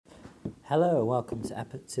Hello, welcome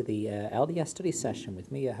to the LDS study session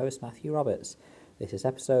with me, your host Matthew Roberts. This is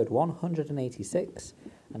episode 186,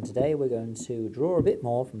 and today we're going to draw a bit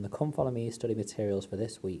more from the Come Follow Me study materials for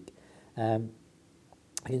this week. In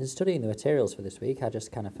studying the materials for this week, I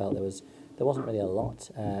just kind of felt there wasn't really a lot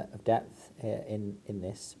of depth in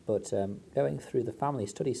this, but going through the family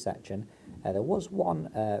study section, there was one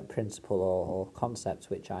principle or concept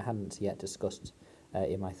which I hadn't yet discussed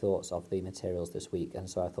in my thoughts of the materials this week, and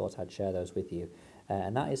so I thought I'd share those with you.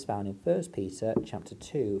 And that is found in 1 Peter chapter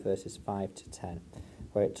 2, verses 5 to 10,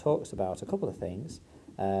 where it talks about a couple of things.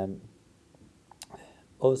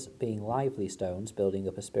 Us being lively stones, building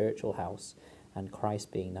up a spiritual house, and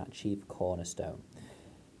Christ being that chief cornerstone.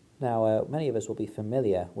 Now, many of us will be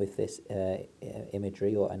familiar with this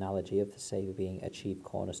imagery or analogy of the Saviour being a chief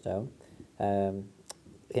cornerstone.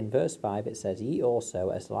 In verse 5 it says, "Ye also,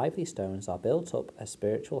 as lively stones, are built up a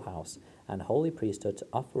spiritual house, and holy priesthood to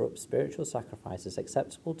offer up spiritual sacrifices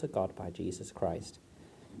acceptable to God by Jesus Christ."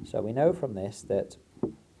 So we know from this that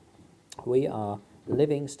we are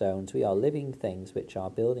living stones, we are living things which are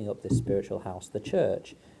building up this spiritual house. The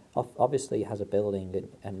church obviously has a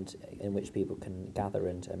building and in which people can gather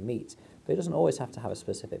and meet, but it doesn't always have to have a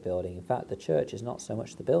specific building. In fact, the church is not so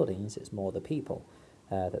much the buildings, it's more the people.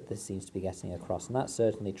 That this seems to be getting across, and that's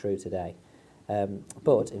certainly true today.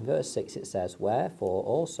 But in verse 6 it says, "Wherefore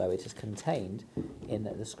also it is contained in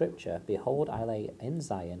the scripture, Behold, I lay in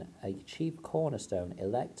Zion a chief cornerstone,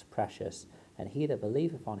 elect, precious, and he that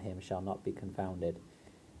believeth on him shall not be confounded."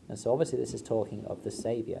 And so obviously this is talking of the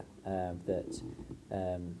Saviour that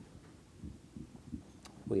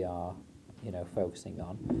we are focusing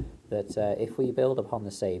on, that if we build upon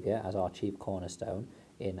the Saviour as our chief cornerstone,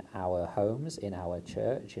 in our homes, in our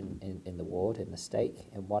church, in the ward, in the stake,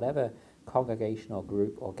 in whatever congregation or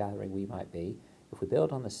group or gathering we might be, if we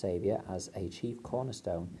build on the Saviour as a chief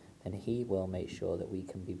cornerstone, then he will make sure that we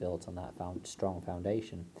can be built on that strong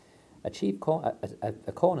foundation. A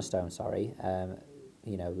cornerstone,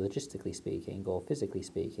 logistically speaking or physically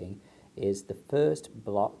speaking, is the first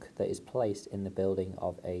block that is placed in the building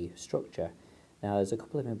of a structure. Now, there's a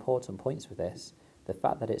couple of important points with this. The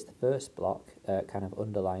fact that it's the first block kind of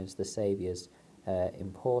underlines the Saviour's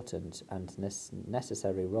important and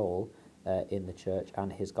necessary role in the church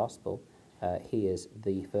and his gospel. He is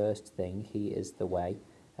the first thing, he is the way,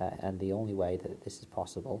 and the only way that this is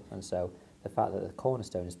possible. And so the fact that the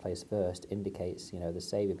cornerstone is placed first indicates, the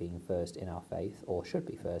Saviour being first in our faith, or should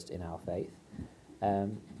be first in our faith.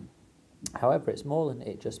 However, it's more than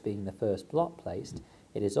it just being the first block placed.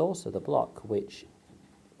 It is also the block which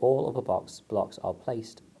all other blocks are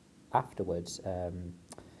placed afterwards.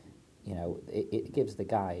 It gives the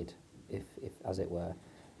guide, if as it were,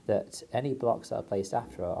 that any blocks that are placed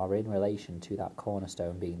after are in relation to that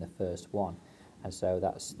cornerstone being the first one. And so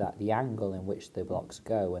that's the angle in which the blocks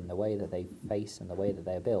go and the way that they face and the way that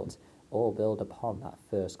they're built all build upon that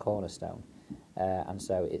first cornerstone. And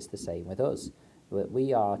so it's the same with us.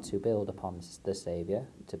 We are to build upon the Saviour,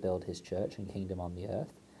 to build his church and kingdom on the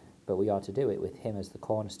earth, but we are to do it with him as the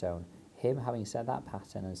cornerstone, him having set that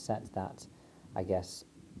pattern and set that,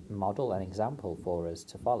 model and example for us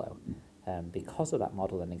to follow. Because of that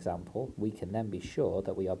model and example, we can then be sure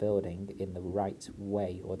that we are building in the right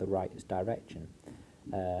way or the right direction,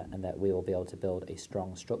 and that we will be able to build a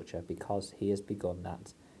strong structure because he has begun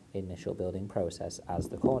that initial building process as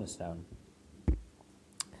the cornerstone.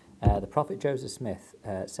 The prophet Joseph Smith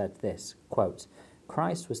said this, quote,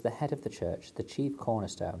 "Christ was the head of the church, the chief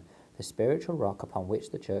cornerstone, the spiritual rock upon which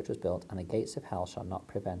the church was built, and the gates of hell shall not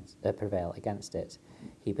prevail against it.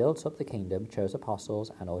 He built up the kingdom, chose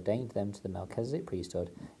apostles, and ordained them to the Melchizedek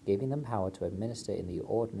priesthood, giving them power to administer in the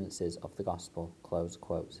ordinances of the gospel." Close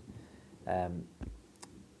quote. There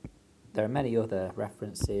are many other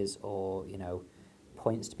references or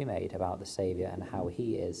points to be made about the Saviour and how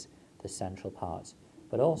he is the central part.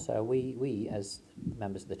 But also, we as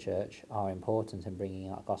members of the church are important in bringing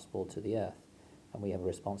our gospel to the earth, and we have a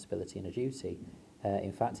responsibility and a duty.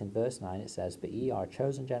 In fact, in verse 9 it says, "But ye are a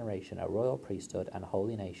chosen generation, a royal priesthood, and a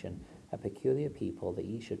holy nation, a peculiar people, that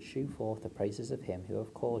ye should shew forth the praises of him who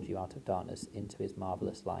hath called you out of darkness into his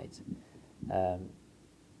marvellous light."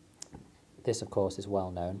 This, of course, is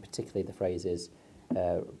well known, particularly the phrases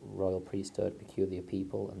royal priesthood, peculiar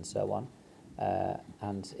people, and so on.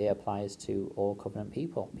 And it applies to all covenant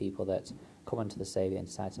people that come unto the Saviour and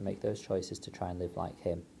decide to make those choices to try and live like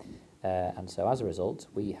him. And so as a result,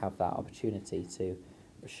 we have that opportunity to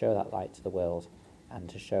show that light to the world and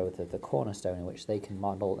to show the cornerstone in which they can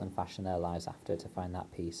model and fashion their lives after to find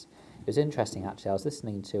that peace. It was interesting, actually. I was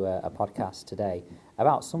listening to a podcast today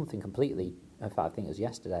about something completely, in fact, I think it was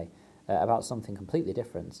yesterday, about something completely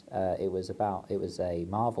different. It was a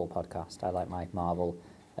Marvel podcast. I like my Marvel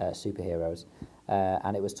superheroes,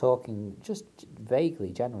 and it was talking just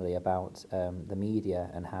vaguely, generally about the media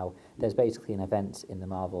and how there's basically an event in the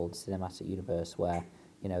Marvel Cinematic Universe where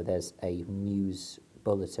there's a news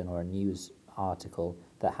bulletin or a news article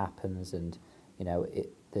that happens, and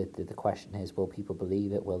the question is, will people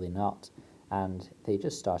believe it? Will they not? And they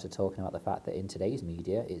just started talking about the fact that in today's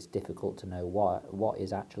media, it's difficult to know what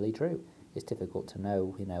is actually true. It's difficult to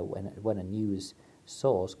know, when a news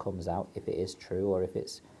source comes out, if it is true or if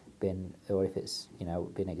it's been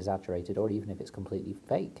been exaggerated, or even if it's completely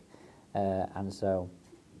fake. And so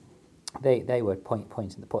they were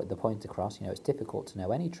pointing the point across. It's difficult to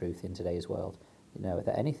know any truth in today's world.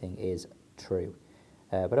 That anything is true.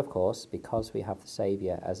 But of course, because we have the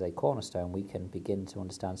Saviour as a cornerstone, we can begin to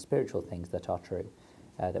understand spiritual things that are true,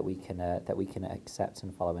 that we can accept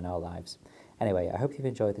and follow in our lives. Anyway, I hope you've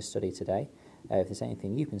enjoyed the study today. If there's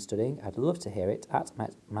anything you've been studying, I'd love to hear it at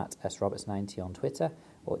Matt S. Roberts 90 on Twitter,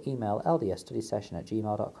 or email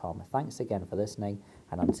ldsstudysession@gmail.com. Thanks again for listening,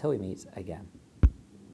 and until we meet again.